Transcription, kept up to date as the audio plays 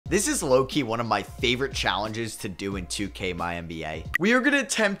This is low-key one of my favorite challenges to do in 2K My NBA. We are going to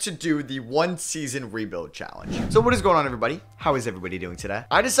attempt to do the one season rebuild challenge. So what is going on, everybody? How is everybody doing today?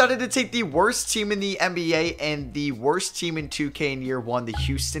 I decided to take the worst team in the NBA and the worst team in 2K in year one, the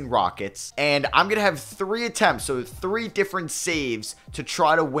Houston Rockets. And I'm going to have 3 attempts, so 3 different saves to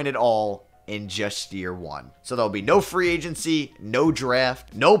try to win it all in just year one. So there'll be no free agency, no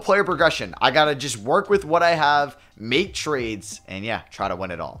draft, no player progression. I gotta just work with what I have, make trades, and yeah, try to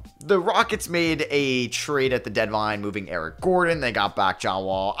win it all. The Rockets made a trade at the deadline, moving Eric Gordon. They got back John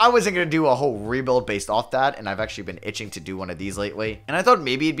Wall. I wasn't gonna do a whole rebuild based off that, and I've actually been itching to do one of these lately. And I thought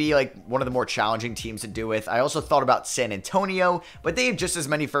maybe it'd be like one of the more challenging teams to do with. I also thought about San Antonio, but they have just as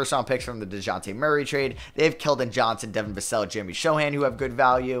many first round picks from the DeJounte Murray trade. They have Keldon Johnson, Devin Vassell, Jeremy Shohan, who have good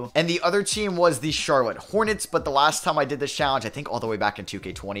value. And the other team was the Charlotte Hornets, but the last time I did this challenge, I think all the way back in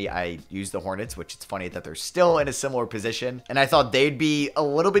 2K20, I used the Hornets, which it's funny that they're still in a similar position. And I thought they'd be a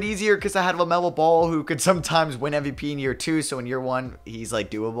little bit easier because I had LaMelo Ball, who could sometimes win MVP in year 2. So in year 1, he's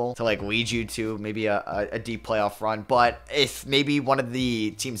like doable to like lead you to maybe a deep playoff run. But if maybe one of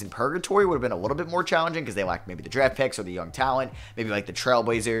the teams in purgatory would have been a little bit more challenging because they lacked maybe the draft picks or the young talent, maybe like the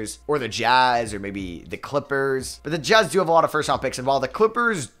Trailblazers or the Jazz or maybe the Clippers. But the Jazz do have a lot of first round picks, and while the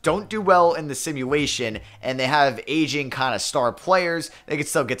Clippers don't do well in the simulation and they have aging kind of star players, they could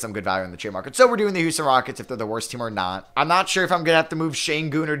still get some good value in the trade market. So we're doing the Houston Rockets if they're the worst team or not. I'm not sure if I'm going to have to move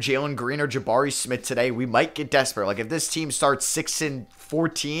Şengün or Jalen Green or Jabari Smith today. We might get desperate. Like if this team starts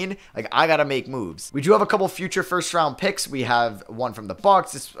 6-14, like I got to make moves. We do have a couple future first round picks. We have one from the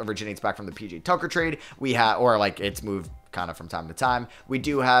Bucks. This originates back from the PJ Tucker trade. We have, or like it's moved kind of from time to time. We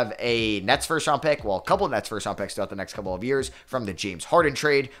do have a Nets first round pick, well, a couple of Nets first round picks throughout the next couple of years from the James Harden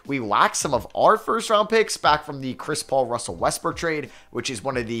trade. We lack some of our first round picks back from the Chris Paul Russell Westbrook trade, which is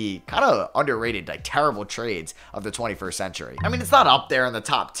one of the kind of underrated, like terrible trades of the 21st century. I mean, it's not up there in the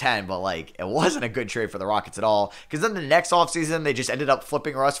top 10, but like it wasn't a good trade for the Rockets at all, because then the next offseason they just ended up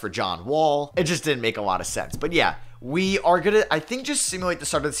flipping Russ for John Wall. It just didn't make a lot of sense. But yeah, we are going to, I think, just simulate the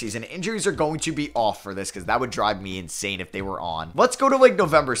start of the season. Injuries are going to be off for this because that would drive me insane if they were on. Let's go to like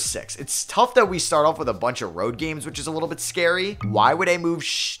November 6th. It's tough that we start off with a bunch of road games, which is a little bit scary. Why would I move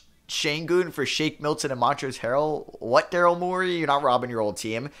Şengün for Shake Milton and Montrezl Harrell? What, Daryl Morey? You're not robbing your old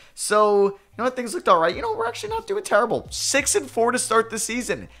team. So, you know what? Things looked all right. You know, we're actually not doing terrible. 6-4 to start the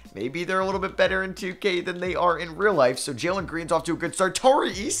season. Maybe they're a little bit better in 2K than they are in real life. So Jalen Green's off to a good start.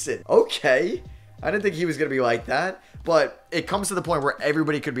 Tari Eason. Okay. I didn't think he was going to be like that, but it comes to the point where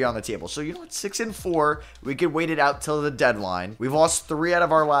everybody could be on the table. So, you know what? 6-4, we could wait it out till the deadline. We've lost 3 out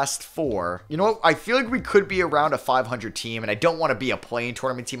of our last 4. You know what? I feel like we could be around a 500 team, and I don't want to be a playing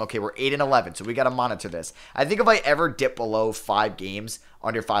tournament team. Okay, we're 8-11, so we got to monitor this. I think if I ever dip below 5 games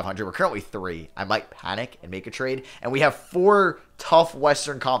under 500, we're currently 3, I might panic and make a trade. And we have 4 tough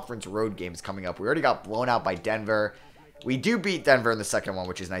Western Conference road games coming up. We already got blown out by Denver. We do beat Denver in the second one,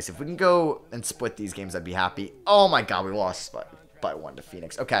 which is nice. If we can go and split these games, I'd be happy. Oh my god, we lost by 1 to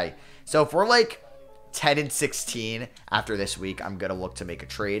Phoenix. Okay, so if we're like 10-16 after this week, I'm going to look to make a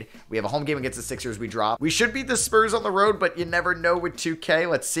trade. We have a home game against the Sixers we drop. We should beat the Spurs on the road, but you never know with 2K.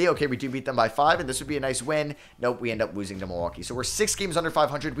 Let's see. Okay, we do beat them by 5, and this would be a nice win. Nope, we end up losing to Milwaukee. So we're 6 games under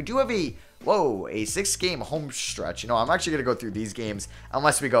 500. We do have a 6-game home stretch. You know, I'm actually going to go through these games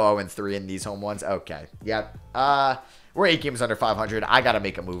unless we go 0-3 in these home ones. Okay, yep. We're 8 games under 500. I got to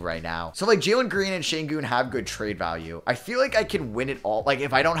make a move right now. So, like, Jalen Green and Şengün have good trade value. I feel like I can win it all. Like,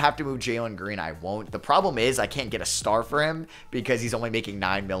 if I don't have to move Jalen Green, I won't. The problem is I can't get a star for him because he's only making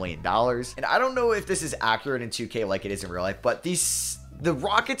 $9 million. And I don't know if this is accurate in 2K like it is in real life, but the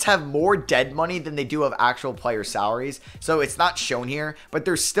Rockets have more dead money than they do of actual player salaries. So, it's not shown here, but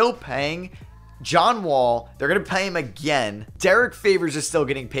they're still paying John Wall. They're going to pay him again. Derek Favors is still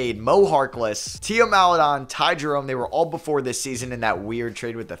getting paid. Mo Harkless, Tio Maledon, Ty Jerome. They were all before this season in that weird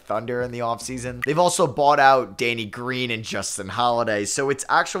trade with the Thunder in the offseason. They've also bought out Danny Green and Justin Holiday. So it's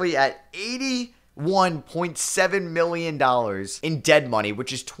actually at $81.7 million in dead money,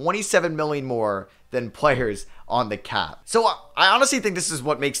 which is $27 million more than players on the cap. So I honestly think this is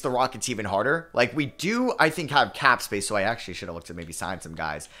what makes the Rockets even harder. Like, we do, I think, have cap space, so I actually should have looked to maybe sign some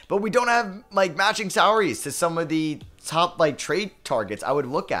guys. But we don't have, like, matching salaries to some of the top, like, trade targets I would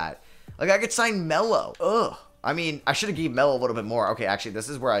look at. Like, I could sign Melo. Ugh. I mean, I should have given Melo a little bit more. Okay, actually, this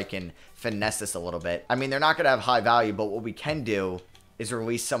is where I can finesse this a little bit. I mean, they're not going to have high value, but what we can do is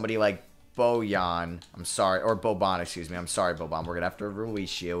release somebody like Bojan. I'm sorry. Or Boban, excuse me. I'm sorry, Boban. We're going to have to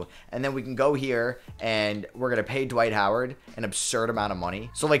release you. And then we can go here and we're going to pay Dwight Howard an absurd amount of money.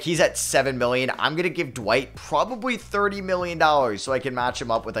 So, like, he's at $7 million. I'm going to give Dwight probably $30 million so I can match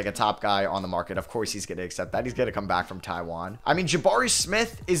him up with, like, a top guy on the market. Of course, he's going to accept that. He's going to come back from Taiwan. I mean, Jabari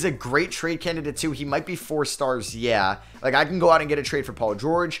Smith is a great trade candidate, too. He might be 4 stars. Yeah. Like, I can go out and get a trade for Paul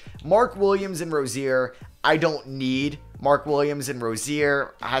George. Mark Williams and Rozier. I don't need Mark Williams and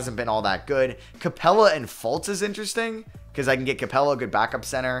Rozier. Hasn't been all that good. Capella and Fultz is interesting because I can get Capella, a good backup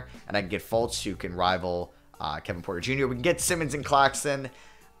center, and I can get Fultz, who can rival Kevin Porter Jr. We can get Simmons and Claxton.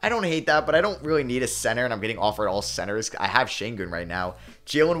 I don't hate that, but I don't really need a center, and I'm getting offered all centers. I have Şengün right now.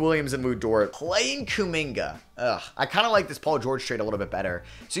 Jalen Williams and Lu Dort playing Kuminga. Ugh, I kind of like this Paul George trade a little bit better.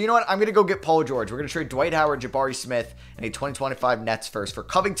 So you know what? I'm going to go get Paul George. We're going to trade Dwight Howard, Jabari Smith, and a 2025 Nets first for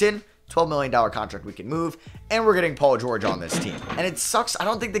Covington. $12 million contract we can move, and we're getting Paul George on this team. And it sucks. I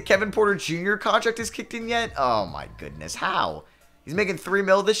don't think the Kevin Porter Jr. contract is kicked in yet. Oh my goodness. How? He's making $3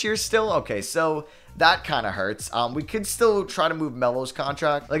 million this year still? Okay, so that kind of hurts. We could still try to move Melo's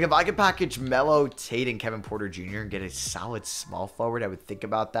contract. Like, if I could package Melo, Tate, and Kevin Porter Jr. and get a solid small forward, I would think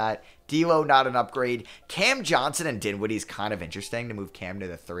about that. D'Lo, not an upgrade. Cam Johnson and Dinwiddie's kind of interesting to move Cam to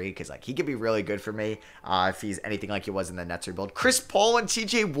the 3 because, like, he could be really good for me if he's anything like he was in the Nets rebuild. Chris Paul and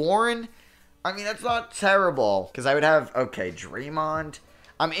TJ Warren? I mean, that's not terrible because I would have, okay, Draymond.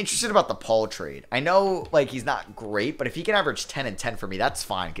 I'm interested about the Paul trade. I know, like, he's not great, but if he can average 10 and 10 for me, that's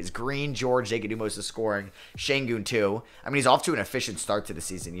fine. Because Green, George, they can do most of the scoring. Şengün, too. I mean, he's off to an efficient start to the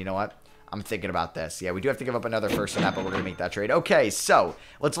season. You know what? I'm thinking about this. Yeah, we do have to give up another first on that, but we're going to make that trade. Okay, so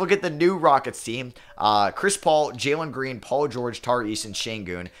let's look at the new Rockets team. Chris Paul, Jalen Green, Paul George, Tari Eason,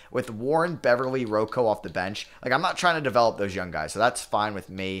 Şengün, with Warren, Beverly, Rocco off the bench. Like, I'm not trying to develop those young guys, so that's fine with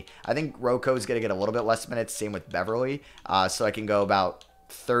me. I think Rocco is going to get a little bit less minutes. Same with Beverly. So I can go about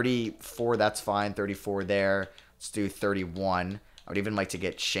 34, that's fine. 34 there. Let's do 31. I would even like to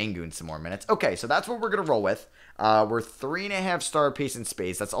get Şengün some more minutes. Okay, so that's what we're going to roll with. We're 3.5 star pace and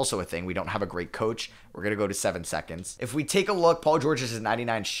space. That's also a thing. We don't have a great coach. We're going to go to 7 seconds. If we take a look, Paul George is his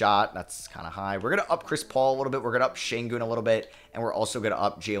 99 shot. That's kind of high. We're going to up Chris Paul a little bit. We're going to up Şengün a little bit. And we're also going to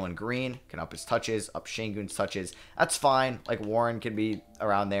up Jalen Green. Can up his touches, up Şengün's touches. That's fine. Like, Warren can be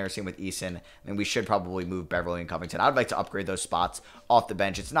around there. Same with Eason. And we should probably move Beverly and Covington. I'd like to upgrade those spots off the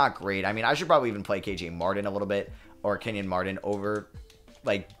bench. It's not great. I mean, I should probably even play KJ Martin a little bit. Or Kenyon Martin over,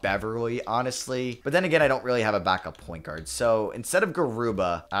 like, Beverly, honestly. But then again, I don't really have a backup point guard. So instead of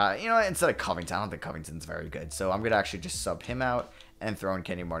Garuba, you know what? Instead of Covington, I don't think Covington's very good. So I'm going to actually just sub him out and throw in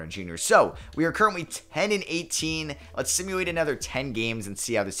Kenyon Martin Jr. So we are currently 10 and 18. Let's simulate another 10 games and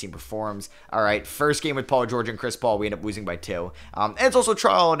see how this team performs. All right, first game with Paul George and Chris Paul, we end up losing by 2. And it's also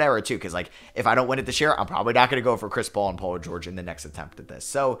trial and error too, because, like, if I don't win it this year, I'm probably not going to go for Chris Paul and Paul George in the next attempt at this.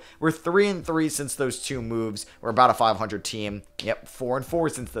 So we're 3 and 3 since those 2 moves. We're about a 500 team. Yep, 4 and 4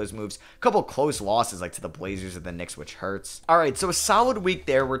 since those moves. A couple close losses, like to the Blazers and the Knicks, which hurts. All right, so a solid week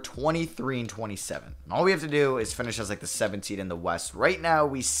there. We're 23 and 27. And all we have to do is finish as, like, the 7th seed in the West. Right now,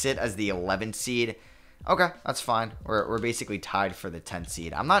 we sit as the 11th seed. Okay, that's fine. We're basically tied for the 10th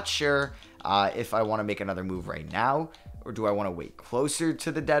seed. I'm not sure if I want to make another move right now, or do I want to wait closer to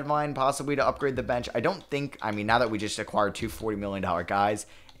the deadline possibly to upgrade the bench? I don't think, I mean, now that we just acquired 2 $40 million guys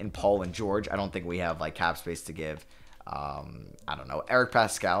in Paul and George, I don't think we have, like, cap space to give, I don't know, Eric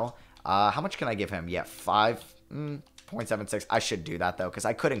Pascal. How much can I give him? Yeah, 5.76. I should do that, though, because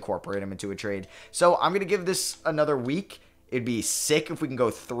I could incorporate him into a trade. So I'm going to give this another week. It'd be sick if we can go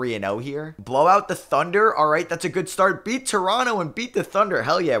 3-0 here. Blow out the Thunder. All right, that's a good start. Beat Toronto and beat the Thunder.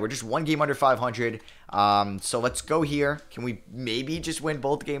 Hell yeah, we're just 1 game under 500. So let's go here. Can we maybe just win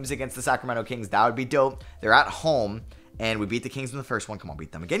both games against the Sacramento Kings? That would be dope. They're at home, and we beat the Kings in the first one. Come on,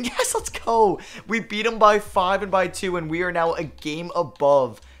 beat them again. Yes, let's go. We beat them by 5 and by 2, and we are now a game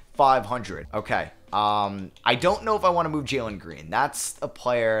above 500. Okay. I don't know if I want to move Jalen Green. That's a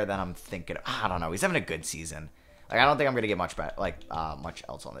player that I'm thinking, I don't know. He's having a good season. Like, I don't think I'm going to get much better, much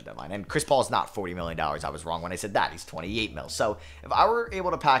else on the deadline. And Chris Paul is not $40 million. I was wrong when I said that. He's 28 mil. So if I were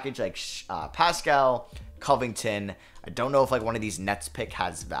able to package, like, Pascal, Covington, I don't know if, like, one of these Nets pick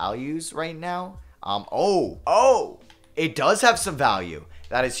has values right now. It does have some value.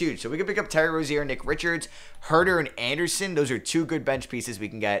 That is huge. So we can pick up Terry Rozier, Nick Richards, Herter, and Anderson. Those are 2 good bench pieces. We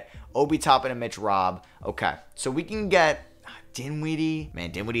can get Obi Toppin and Mitch Robb. Okay. So we can get Dinwiddie.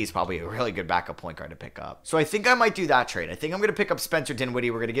 Man, Dinwiddie is probably a really good backup point guard to pick up. So I think I might do that trade. I think I'm going to pick up Spencer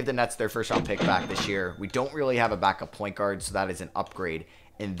Dinwiddie. We're going to give the Nets their first round pick back this year. We don't really have a backup point guard, so that is an upgrade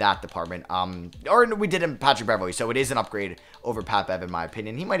in that department. Or we did him Patrick Beverley, so it is an upgrade over Pat Bev in my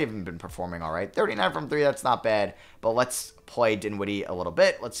opinion. He might have even been performing all right. 39 from 3, that's not bad. But let's play Dinwiddie a little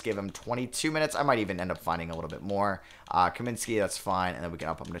bit. Let's give him 22 minutes. I might even end up finding a little bit more. Kaminsky, that's fine. And then we can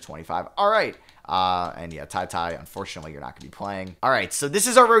up him to 25. All right. And yeah, Ty, unfortunately, you're not going to be playing. All right, so this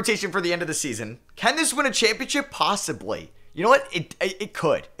is our rotation for the end of the season. Can this win a championship? Possibly. You know what? It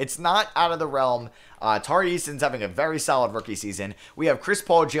could. It's not out of the realm. Tari Easton's having a very solid rookie season. We have Chris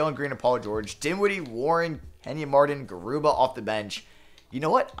Paul, Jalen Green, and Paul George. Dinwiddie, Warren, Kenyon Martin, Garuba off the bench. You know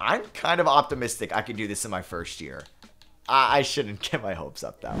what? I'm kind of optimistic I could do this in my first year. I shouldn't get my hopes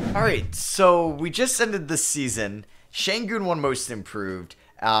up, though. All right, so we just ended the season. Şengün won Most Improved.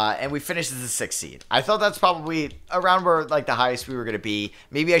 And we finished as the 6th seed. I thought that's probably around where like the highest we were going to be.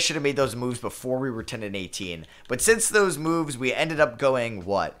 Maybe I should have made those moves before we were 10 and 18. But since those moves, we ended up going,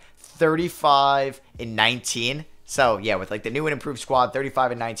 what, 35 and 19? So, yeah, with like the new and improved squad,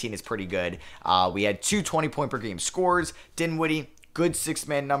 35 and 19 is pretty good. We had 2 20-point per game scores. Dinwiddie, good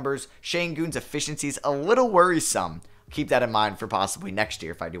 6-man numbers. Şengün's efficiency is a little worrisome. Keep that in mind for possibly next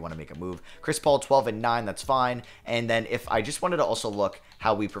year if I do want to make a move. Chris Paul, 12 and 9, that's fine. And then if I just wanted to also look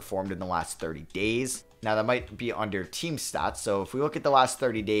how we performed in the last 30 days. Now, that might be under team stats. So if we look at the last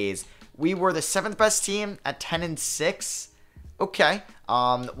 30 days, we were the 7th best team at 10 and 6. Okay.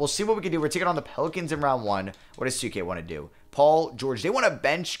 We'll see what we can do. We're taking on the Pelicans in round 1. What does 2K want to do? Paul, George, they want to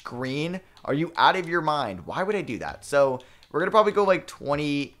bench Green. Are you out of your mind? Why would I do that? So we're going to probably go like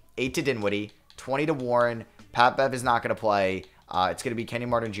 28 to Dinwiddie, 20 to Warren. Pat Bev is not going to play. It's going to be Kenyon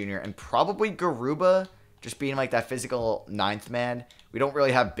Martin Jr. and probably Garuba just being like that physical 9th man. We don't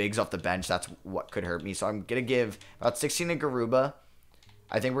really have bigs off the bench. That's what could hurt me. So I'm going to give about 16 to Garuba.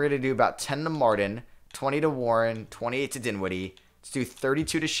 I think we're going to do about 10 to Martin, 20 to Warren, 28 to Dinwiddie. Let's do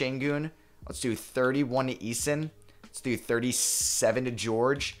 32 to Şengün. Let's do 31 to Eason. Let's do 37 to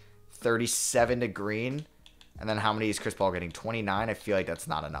George, 37 to Green. And then how many is Chris Paul getting? 29. I feel like that's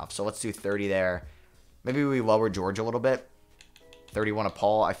not enough. So let's do 30 there. Maybe we lower George a little bit. 31 to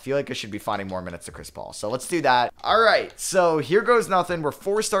Paul. I feel like I should be finding more minutes to Chris Paul. So let's do that. All right. So here goes nothing. We're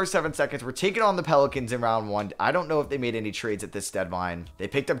 4 stars, 7 seconds. We're taking on the Pelicans in round 1. I don't know if they made any trades at this deadline. They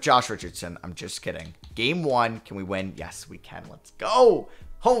picked up Josh Richardson. I'm just kidding. Game 1. Can we win? Yes, we can. Let's go.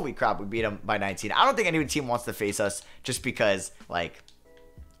 Holy crap. We beat them by 19. I don't think any team wants to face us just because, like,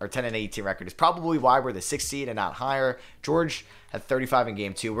 our 10 and 18 record is probably why we're the 6th seed and not higher. George had 35 in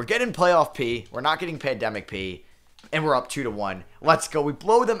game 2. We're getting playoff P. We're not getting pandemic P. And we're up 2-1. Let's go. We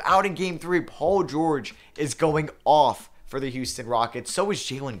blow them out in game 3. Paul George is going off for the Houston Rockets. So is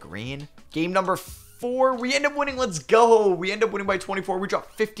Jalen Green. Game number 4. We end up winning. Let's go. We end up winning by 24. We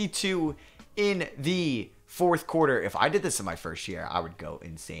dropped 52 in the 4th quarter. If I did this in my first year, I would go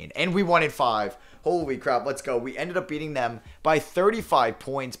insane. And we won in 5. Holy crap, let's go. We ended up beating them by 35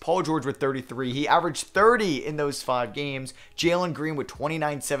 points. Paul George with 33. He averaged 30 in those 5 games. Jalen Green with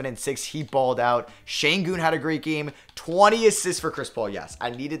 29, 7, and 6. He balled out. Şengün had a great game. 20 assists for Chris Paul. Yes, I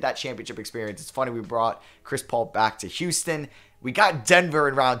needed that championship experience. It's funny we brought Chris Paul back to Houston. We got Denver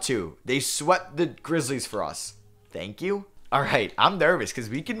in round 2. They swept the Grizzlies for us. Thank you. All right, I'm nervous because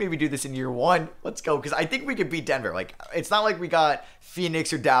we can maybe do this in year 1. Let's go, because I think we could beat Denver. Like, it's not like we got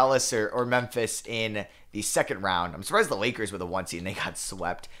Phoenix or Dallas or Memphis in the 2nd round. I'm surprised the Lakers were the 1 seed and they got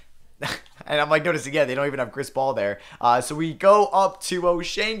swept. And I'm like, notice again, they don't even have Chris Paul there. So we go up to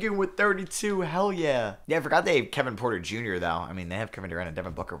Şengün with 32. Hell yeah. Yeah, I forgot they have Kevin Porter Jr. though. I mean, they have Kevin Durant and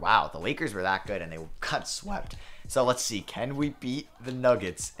Devin Booker. Wow, the Lakers were that good and they got swept. So let's see. Can we beat the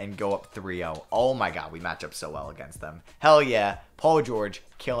Nuggets and go up 3-0? Oh my God, we match up so well against them. Hell yeah. Paul George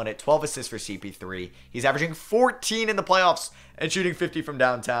killing it. 12 assists for CP3. He's averaging 14 in the playoffs and shooting 50 from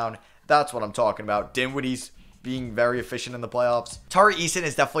downtown. That's what I'm talking about. Dinwiddie's being very efficient in the playoffs. Tari Eason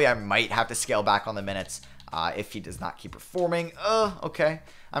is definitely, I might have to scale back on the minutes if he does not keep performing. Okay.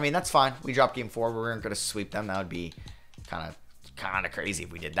 I mean, that's fine. We dropped game 4. We're going to sweep them. That would be kind of crazy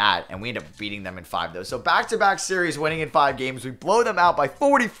if we did that. And we end up beating them in 5, though. So back-to-back series, winning in 5 games. We blow them out by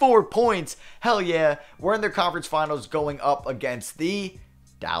 44 points. Hell yeah. We're in their conference finals going up against the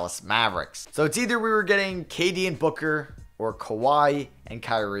Dallas Mavericks. So it's either we were getting KD and Booker or Kawhi and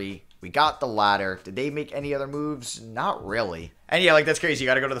Kyrie. We got the latter. Did they make any other moves? Not really. And yeah, like, that's crazy. You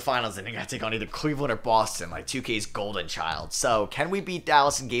got to go to the finals and you got to take on either Cleveland or Boston, like 2K's golden child. So can we beat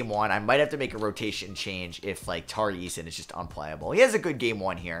Dallas in game 1? I might have to make a rotation change if, like, Tari Eason is just unplayable. He has a good game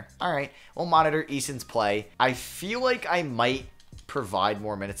 1 here. All right, we'll monitor Eason's play. I feel like I might provide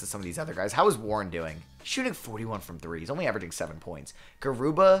more minutes to some of these other guys. How is Warren doing? Shooting 41 from 3. He's only averaging 7 points.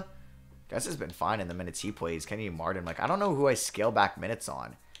 Garuba, guess, has been fine in the minutes he plays. Kenyon Martin, like, I don't know who I scale back minutes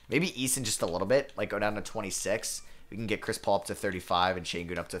on. Maybe Eason just a little bit, like go down to 26. We can get Chris Paul up to 35 and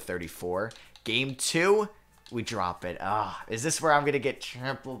Şengün up to 34. Game 2, we drop it. Is this where I'm going to get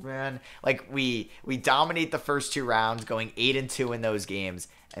trampled, man? Like, we dominate the first 2 rounds, going 8-2 in those games,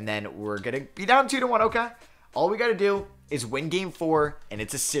 and then we're going to be down 2-1, okay? All we got to do is win game 4, and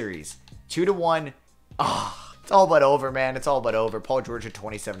it's a series. 2-1. It's all but over, man. It's all but over. Paul George at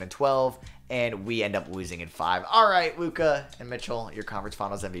 27-12, and we end up losing in 5. All right, Luka and Mitchell, your conference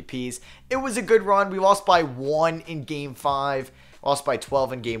finals MVPs. It was a good run. We lost by 1 in game 5. Lost by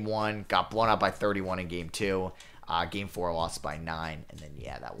 12 in game 1. Got blown out by 31 in game 2. Game 4 lost by 9. And then,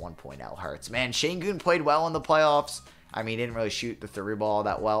 yeah, that 1-point L hurts. Man, Şengün played well in the playoffs. I mean, he didn't really shoot the 3 ball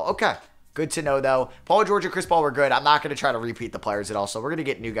that well. Okay. Good to know, though. Paul George and Chris Paul were good. I'm not going to try to repeat the players at all, so we're going to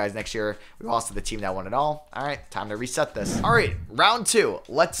get new guys next year. We lost to the team that won it all. All right, time to reset this. All right, round 2.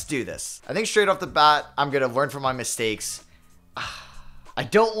 Let's do this. I think straight off the bat, I'm going to learn from my mistakes. I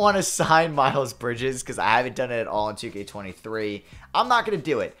don't want to sign Miles Bridges because I haven't done it at all in 2K23. I'm not going to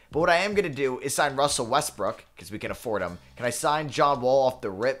do it. But what I am going to do is sign Russell Westbrook because we can afford him. Can I sign John Wall off the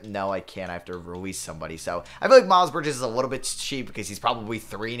rip? No, I can't. I have to release somebody. So I feel like Miles Bridges is a little bit cheap because he's probably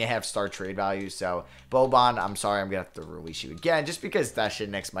 3.5-star trade value. So Boban, I'm sorry. I'm going to have to release you again just because that shit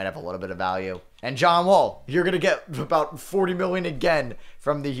next might have a little bit of value. And John Wall, you're going to get about $40 million again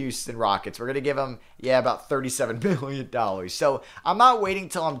from the Houston Rockets. We're going to give him, about $37 million. So I'm not waiting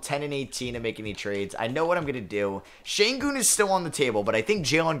till I'm 10-18 to make any trades. I know what I'm going to do. Şengün is still on the table, but I think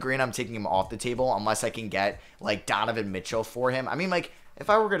Jalen Green, I'm taking him off the table unless I can get, like, Donovan Mitchell for him. I mean, like, if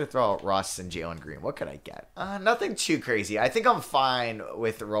I were going to throw out Russ and Jalen Green, what could I get? Nothing too crazy. I think I'm fine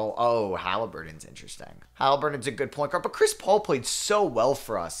with the role. Oh, Halliburton's interesting. Halliburton's a good point guard, but Chris Paul played so well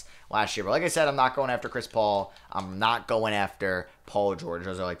for us last year. But like I said, I'm not going after Chris Paul. I'm not going after Paul George.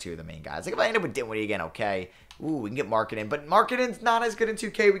 Those are like 2 of the main guys. Like, if I end up with Dinwiddie again, okay. Ooh, we can get Markkanen, but Markkanen's not as good in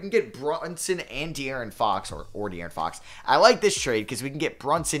 2K. We can get Brunson and De'Aaron Fox, or De'Aaron Fox. I like this trade because we can get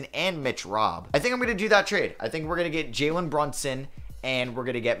Brunson and Mitch Rob. I think I'm going to do that trade. I think we're going to get Jalen Brunson and we're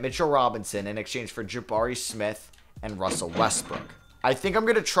going to get Mitchell Robinson in exchange for Jabari Smith and Russell Westbrook. I think I'm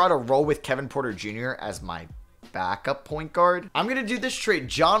going to try to roll with Kevin Porter Jr. as my backup point guard. I'm going to do this trade,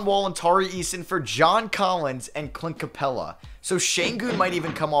 John Wall and Tari Eason for John Collins and Clint Capella. So Şengün might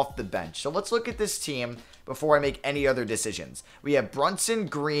even come off the bench. So let's look at this team before I make any other decisions. We have Brunson,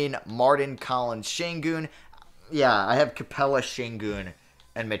 Green, Martin, Collins, Şengün. Yeah, I have Capella, Şengün,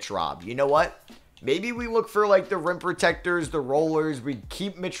 and Mitch Rob. You know what? Maybe we look for like the rim protectors, the rollers. We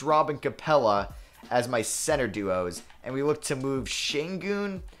keep Mitch Rob and Capella as my center duos. And we look to move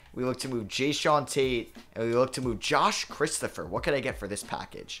Şengün. We look to move Jae'Sean Tate, and we look to move Josh Christopher. What could I get for this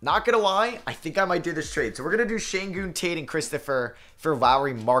package? Not gonna lie, I think I might do this trade. So we're gonna do Şengün, Tate, and Christopher for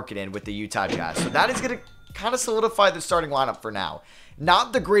Lauri Markkanen with the Utah Jazz. So that is gonna kind of solidify the starting lineup for now.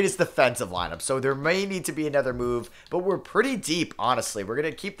 Not the greatest defensive lineup, so there may need to be another move, but we're pretty deep, honestly. We're going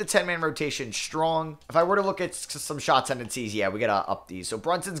to keep the 10-man rotation strong. If I were to look at some shot tendencies, yeah, we got to up these. So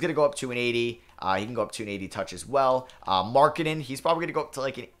Brunson's going to go up to an 80. He can go up to an 80 touch as well. Markkanen, he's probably going to go up to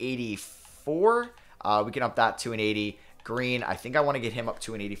like an 84. We can up that to an 80. Green, I think I want to get him up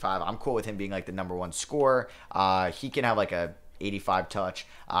to an 85. I'm cool with him being like the #1 scorer. He can have like a 85 touch.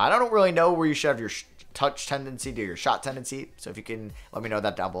 I don't really know where you should have your touch tendency to your shot tendency. So if you can let me know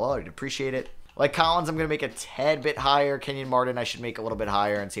that down below, I'd appreciate it. Like Collins, I'm going to make a tad bit higher. Kenyon Martin, I should make a little bit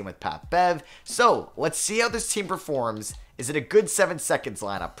higher. And same with Pat Bev. So let's see how this team performs. Is it a good 7 seconds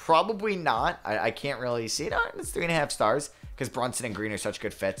lineup? Probably not. I can't really see it. It's 3.5 stars because Brunson and Green are such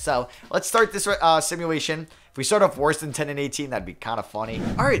good fits. So let's start this simulation. If we start off worse than 10-18, that'd be kind of funny.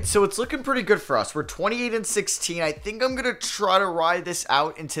 All right, so it's looking pretty good for us. We're 28-16. I think I'm going to try to ride this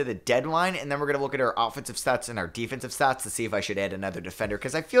out into the deadline, and then we're going to look at our offensive stats and our defensive stats to see if I should add another defender,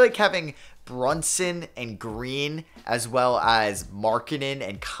 because I feel like having Brunson and Green as well as Markkanen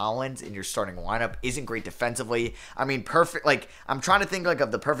and Collins in your starting lineup isn't great defensively. I mean, perfect. Like, I'm trying to think like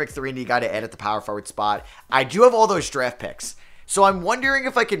of the perfect 3-and-D guy to add at the power forward spot. I do have all those draft picks. So I'm wondering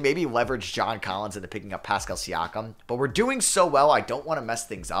if I could maybe leverage John Collins into picking up Pascal Siakam. But we're doing so well, I don't want to mess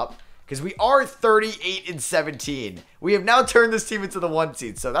things up. Because we are 38-17. We have now turned this team into the 1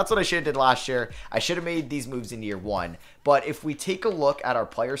 seed. So that's what I should have did last year. I should have made these moves in year 1. But if we take a look at our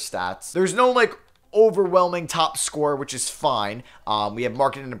player stats, there's no like overwhelming top score, which is fine. We have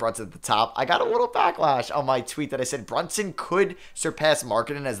Markkanen and Brunson at the top. I got a little backlash on my tweet that I said Brunson could surpass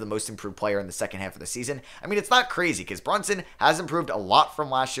Markkanen as the most improved player in the second half of the season. I mean, it's not crazy because Brunson has improved a lot from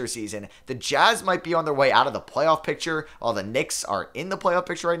last year's season. The Jazz might be on their way out of the playoff picture, while the Knicks are in the playoff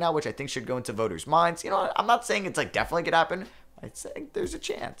picture right now, which I think should go into voters' minds. You know, I'm not saying it's like definitely could happen. I think there's a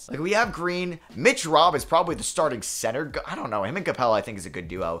chance. Like, we have Green. Mitch Robb is probably the starting center. I don't know. Him and Capella, I think, is a good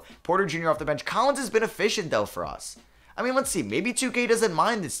duo. Porter Jr. off the bench. Collins has been efficient, though, for us. I mean, let's see. Maybe 2K doesn't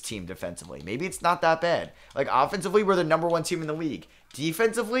mind this team defensively. Maybe it's not that bad. Like, offensively, we're the #1 team in the league.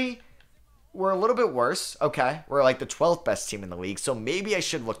 Defensively, we're a little bit worse. Okay, we're like the 12th best team in the league, so maybe I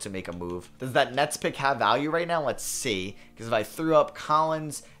should look to make a move. Does that Nets pick have value right now? Let's see. Because if I threw up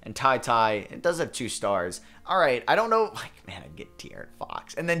Collins and Ty, it does have 2 stars. All right, I don't know. Like, man, I'd get De'Aaron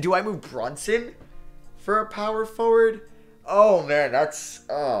Fox. And then do I move Brunson for a power forward? Oh, man,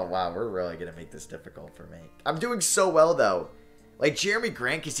 oh, wow, we're really going to make this difficult for me. I'm doing so well, though. Like, Jeremy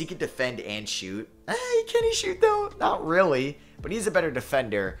Grant, because he can defend and shoot. Can he shoot, though? Not really, but he's a better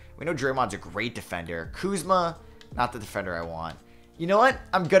defender. We know Draymond's a great defender. Kuzma, not the defender I want. You know what?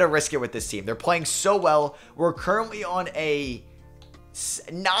 I'm going to risk it with this team. They're playing so well. We're currently on a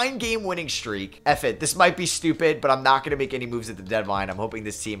 9-game winning streak. F it. This might be stupid, but I'm not going to make any moves at the deadline. I'm hoping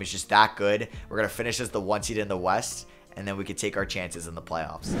this team is just that good. We're going to finish as the 1 seed in the West, and then we could take our chances in the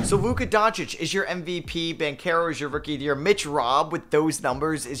playoffs. So Luka Doncic is your MVP. Banchero is your Rookie of the Year. Mitch Robb with those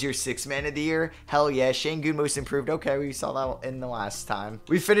numbers is your 6th Man of the Year. Hell yeah. Şengün Most Improved. Okay, we saw that in the last time.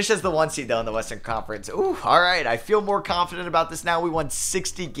 We finished as the 1 seed, though, in the Western Conference. Ooh, all right. I feel more confident about this now. We won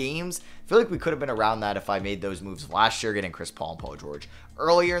 60 games. I feel like we could have been around that if I made those moves last year, getting Chris Paul and Paul George.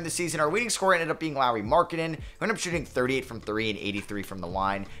 Earlier in the season, our leading scorer ended up being Lauri Markkanen, who ended up shooting 38 from 3 and 83 from the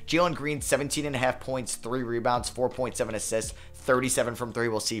line. Jalen Green, 17.5 points, 3 rebounds, 4.7 assists, 37 from 3.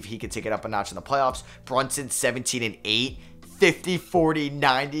 We'll see if he can take it up a notch in the playoffs. Brunson, 17 and 8. 50, 40,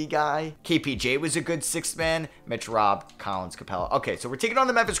 90 guy. KPJ was a good 6th man. Mitch Robb, Collins, Capella. Okay, so we're taking on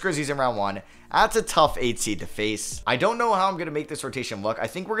the Memphis Grizzlies in round 1. That's a tough 8 seed to face. I don't know how I'm going to make this rotation look. I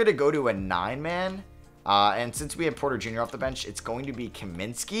think we're going to go to a 9-man. And since we have Porter Jr. off the bench, it's going to be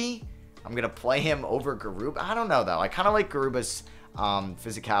Kaminsky. I'm going to play him over Garuba. I don't know, though. I kind of like Garuba's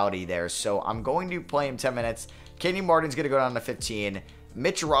physicality there. So I'm going to play him 10 minutes. Kenny Martin's going to go down to 15.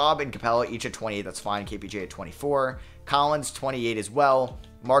 Mitch Robb and Capella each at 28. That's fine. KPJ at 24. Collins, 28 as well.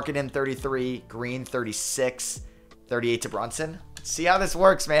 Markkanen, 33. Green, 36. 38 to Brunson. See how this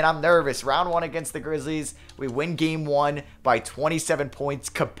works, man. I'm nervous. Round 1 against the Grizzlies. We win game 1 by 27 points.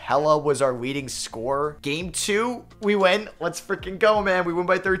 Capella was our leading scorer. Game 2, we win. Let's freaking go, man. We win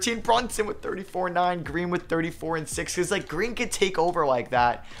by 13. Brunson with 34-9. Green with 34 and 6. Because, like, Green could take over like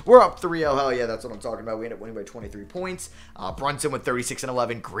that. We're up 3-0. Hell yeah, that's what I'm talking about. We end up winning by 23 points. Brunson with 36 and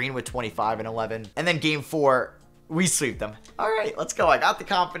 11. Green with 25 and 11. And then game 4, we sweep them. All right, let's go. I got the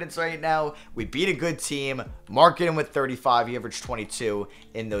confidence right now. We beat a good team. Markkanen with 35. He averaged 22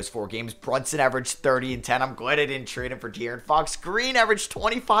 in those 4 games. Brunson averaged 30 and 10. I'm glad I didn't trade him for De'Aaron Fox. Green averaged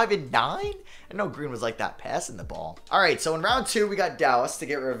 25 and 9. I know Green was like that passing the ball. All right, so in round 2, we got Dallas to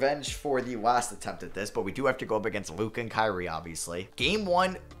get revenge for the last attempt at this, but we do have to go up against Luka and Kyrie, obviously. Game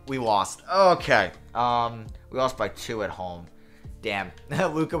 1, we lost. Okay, we lost by 2 at home. Damn.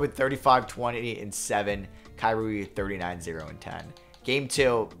 Luka with 35, 20, and 7. Kyrie 39, 0, and 10. Game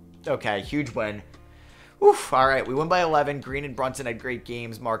 2, okay, huge win. Oof, all right, we won by 11. Green and Brunson had great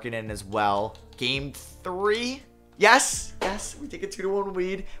games. Markkanen as well. Game 3, yes, we take a 2-1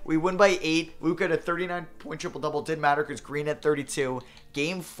 lead. We win by 8. Luka had a 39-point triple-double. Didn't matter because Green had 32.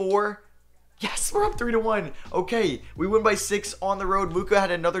 Game 4, yes, we're up 3-1. Okay, we win by 6 on the road. Luka had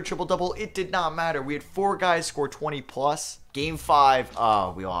another triple-double. It did not matter. We had 4 guys score 20+. Game 5,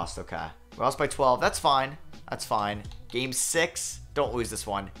 oh, we lost, okay. We lost by 12. That's fine. That's fine. Game 6. Don't lose this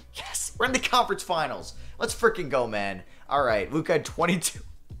one. Yes, we're in the conference finals. Let's freaking go, man. All right, Luka had 22.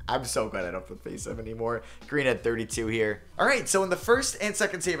 I'm so glad I don't have to face him anymore. Green had 32 here. All right, so in the first and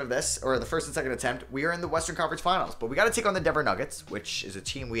second save of this, or the first and second attempt, we are in the Western Conference Finals. But we got to take on the Denver Nuggets, which is a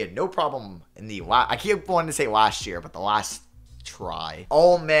team we had no problem in the I keep wanting to say last year, but the last try.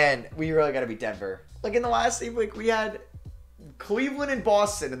 Oh, man, we really got to beat Denver. Like in the last save, like we had Cleveland and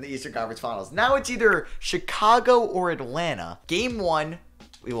Boston in the Eastern Conference Finals. Now it's either Chicago or Atlanta. Game 1,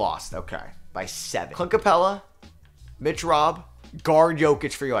 we lost. Okay, by 7. Clint Capella, Mitch Robb, guard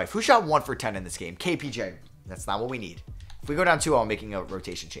Jokic for your life. Who shot 1 for 10 in this game? KPJ. That's not what we need. If we go down 2-0, I'm making a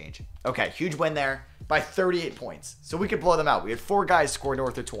rotation change. Okay, huge win there by 38 points. So we could blow them out. We had 4 guys score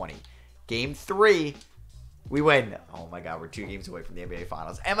north of 20. Game 3, we win. Oh my God, we're 2 games away from the NBA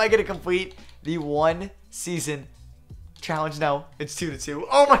Finals. Am I going to complete the 1 season challenge? No, it's 2-2.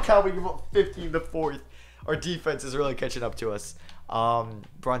 Oh my God, we give up 15 the 4th. Our defense is really catching up to us.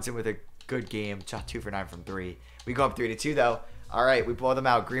 Brunson with a good game, shot 2 for 9 from 3. We go up 3-2 though. All right, we blow them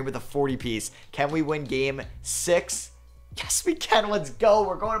out. Green with a 40 piece. Can we win game 6? Yes, we can. Let's go.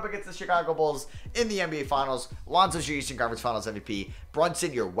 We're going up against the Chicago Bulls in the NBA Finals. Lonzo's your Eastern Conference Finals MVP.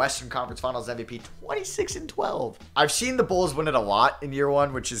 Brunson, your Western Conference Finals MVP. 26-12. I've seen the Bulls win it a lot in year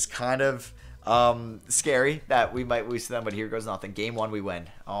one, which is kind of scary that we might lose to them, but here goes nothing. Game 1, we win.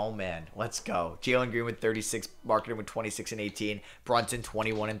 Oh, man. Let's go. Jalen Green with 36. Marketing with 26 and 18. Brunson,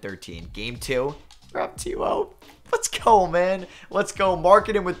 21 and 13. Game 2, we're up 2-0. Let's go, man. Let's go.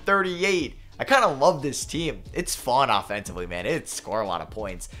 Marketing with 38. I kind of love this team. It's fun offensively, man. It score a lot of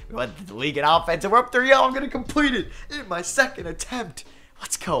points. We led the league in offense, and we're up 3-0. I'm going to complete it in my second attempt.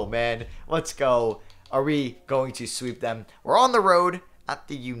 Let's go, man. Let's go. Are we going to sweep them? We're on the road at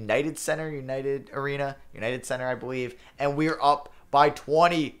the United Center, United Center, I believe, and we're up by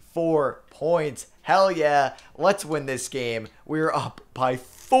 24 points. Hell yeah. Let's win this game. We're up by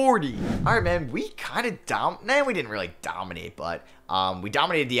 40. All right, man. We kind of we didn't really dominate, but we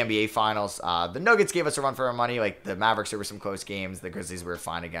dominated the NBA Finals. The Nuggets gave us a run for our money. Like, the Mavericks, there were some close games. The Grizzlies we were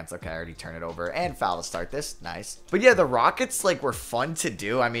fine against. Okay, I already turned it over. And foul to start this. Nice. But yeah, the Rockets, like, were fun to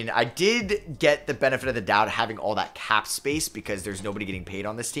do. I mean, I did get the benefit of the doubt having all that cap space because there's nobody getting paid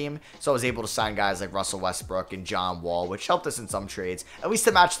on this team. So I was able to sign guys like Russell Westbrook and John Wall, which helped us in some trades, at least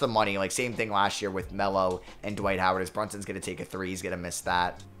to match the money. Like, same thing last year with Melo and Dwight Howard, as Brunson's going to take a 3. He's going to miss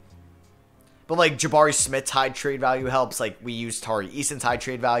that. But, like, Jabari Smith's high trade value helps. Like, we used Tari Eason's high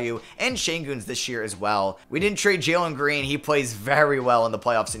trade value and Şengün's this year as well. We didn't trade Jalen Green. He plays very well in the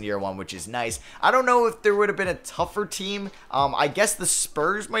playoffs in year 1, which is nice. I don't know if there would have been a tougher team. I guess the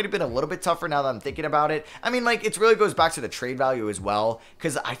Spurs might have been a little bit tougher now that I'm thinking about it. I mean, like, it really goes back to the trade value as well,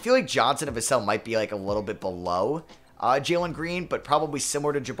 because I feel like Johnson and Vassell might be, like, a little bit below Jalen Green, but probably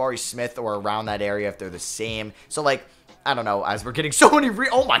similar to Jabari Smith or around that area if they're the same. So, like, I don't know, as we're getting so many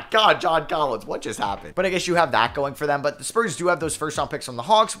oh my god, John Collins, what just happened? But I guess you have that going for them. But the Spurs do have those first round picks from the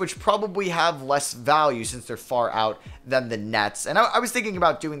Hawks, which probably have less value since they're far out than the Nets. And I was thinking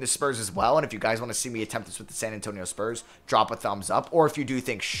about doing the Spurs as well. And if you guys want to see me attempt this with the San Antonio Spurs, drop a thumbs up. Or if you do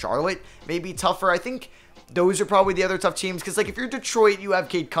think Charlotte may be tougher, I think those are probably the other tough teams, because, like, if you're Detroit, you have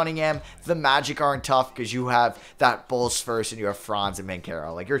Cade Cunningham. The Magic aren't tough because you have that Bulls first and you have Franz and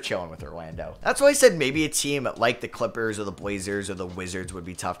Banchero. Like, you're chilling with Orlando. That's why I said maybe a team like the Clippers or the Blazers or the Wizards would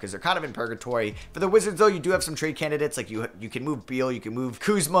be tough, because they're kind of in purgatory. For the Wizards, though, you do have some trade candidates. Like, you can move Beal, you can move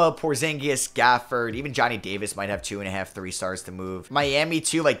Kuzma, Porzingis, Gafford. Even Johnny Davis might have 2.5, 3 stars to move. Miami,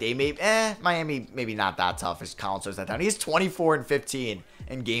 too, like, they may, Miami maybe not that tough as Collins slows that down. He's 24 and 15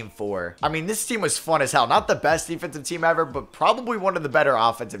 in game 4. I mean, this team was fun as hell. Not the best defensive team ever, but probably one of the better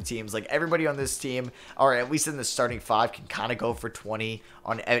offensive teams. Like, everybody on this team, or at least in the starting 5, can kind of go for 20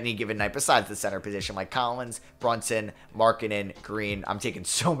 on any given night, besides the center position, like Collins, Brunson, Markkanen, Green. I'm taking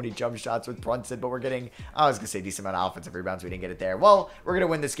so many jump shots with Brunson, but we're getting, I was going to say, decent amount of offensive rebounds. We didn't get it there. Well, we're going to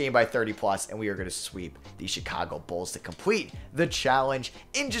win this game by 30 plus, and we are going to sweep the Chicago Bulls to complete the challenge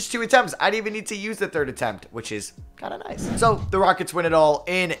in just 2 attempts. I didn't even need to use the 3rd attempt, which is kind of nice. So the Rockets win it all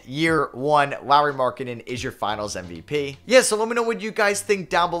in year 1. Lauri Markkanen is your finals MVP. Yeah, so let me know what you guys think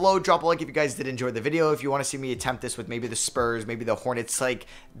down below. Drop a like if you guys did enjoy the video. If you want to see me attempt this with maybe the Spurs, maybe the Hornets, like,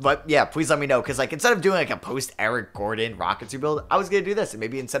 but yeah, please let me know, because, like, instead of doing like a post Eric Gordon Rockets rebuild, I was gonna do this, and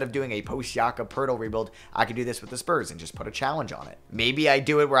maybe instead of doing a post Jakob Poeltl rebuild, I could do this with the Spurs and just put a challenge on it. Maybe I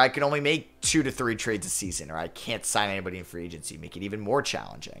do it where I can only make 2 to 3 trades a season, or I can't sign anybody in free agency, make it even more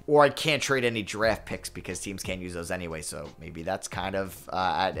challenging, or I can't trade any draft picks because teams can't use those anyway. So maybe that's kind of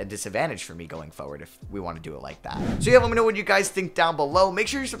at a disadvantage for me going forward if we want to do it like that. So yeah, let me know what you guys think down below. Make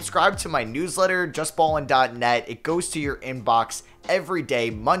sure you subscribe to my newsletter, justballin.net. It goes to your inbox every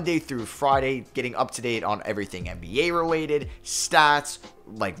day, Monday through Friday, getting up to date on everything NBA related, stats,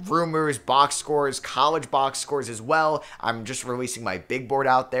 like rumors, box scores, college box scores as well. I'm just releasing my big board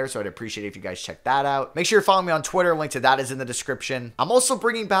out there, so I'd appreciate it if you guys check that out. Make sure you're following me on Twitter. Link to that is in the description. I'm also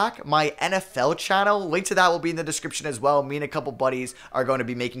bringing back my NFL channel. Link to that will be in the description as well. Me and a couple buddies are going to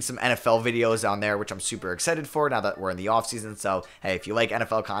be making some NFL videos on there, which I'm super excited for now that we're in the off season. So hey, if you like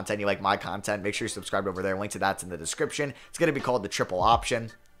NFL content, you like my content, make sure you subscribe over there. Link to that's in the description. It's going to be called the Triple Option.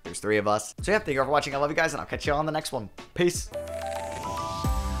 There's 3 of us. So yeah, thank you all for watching. I love you guys, and I'll catch you on the next one. Peace.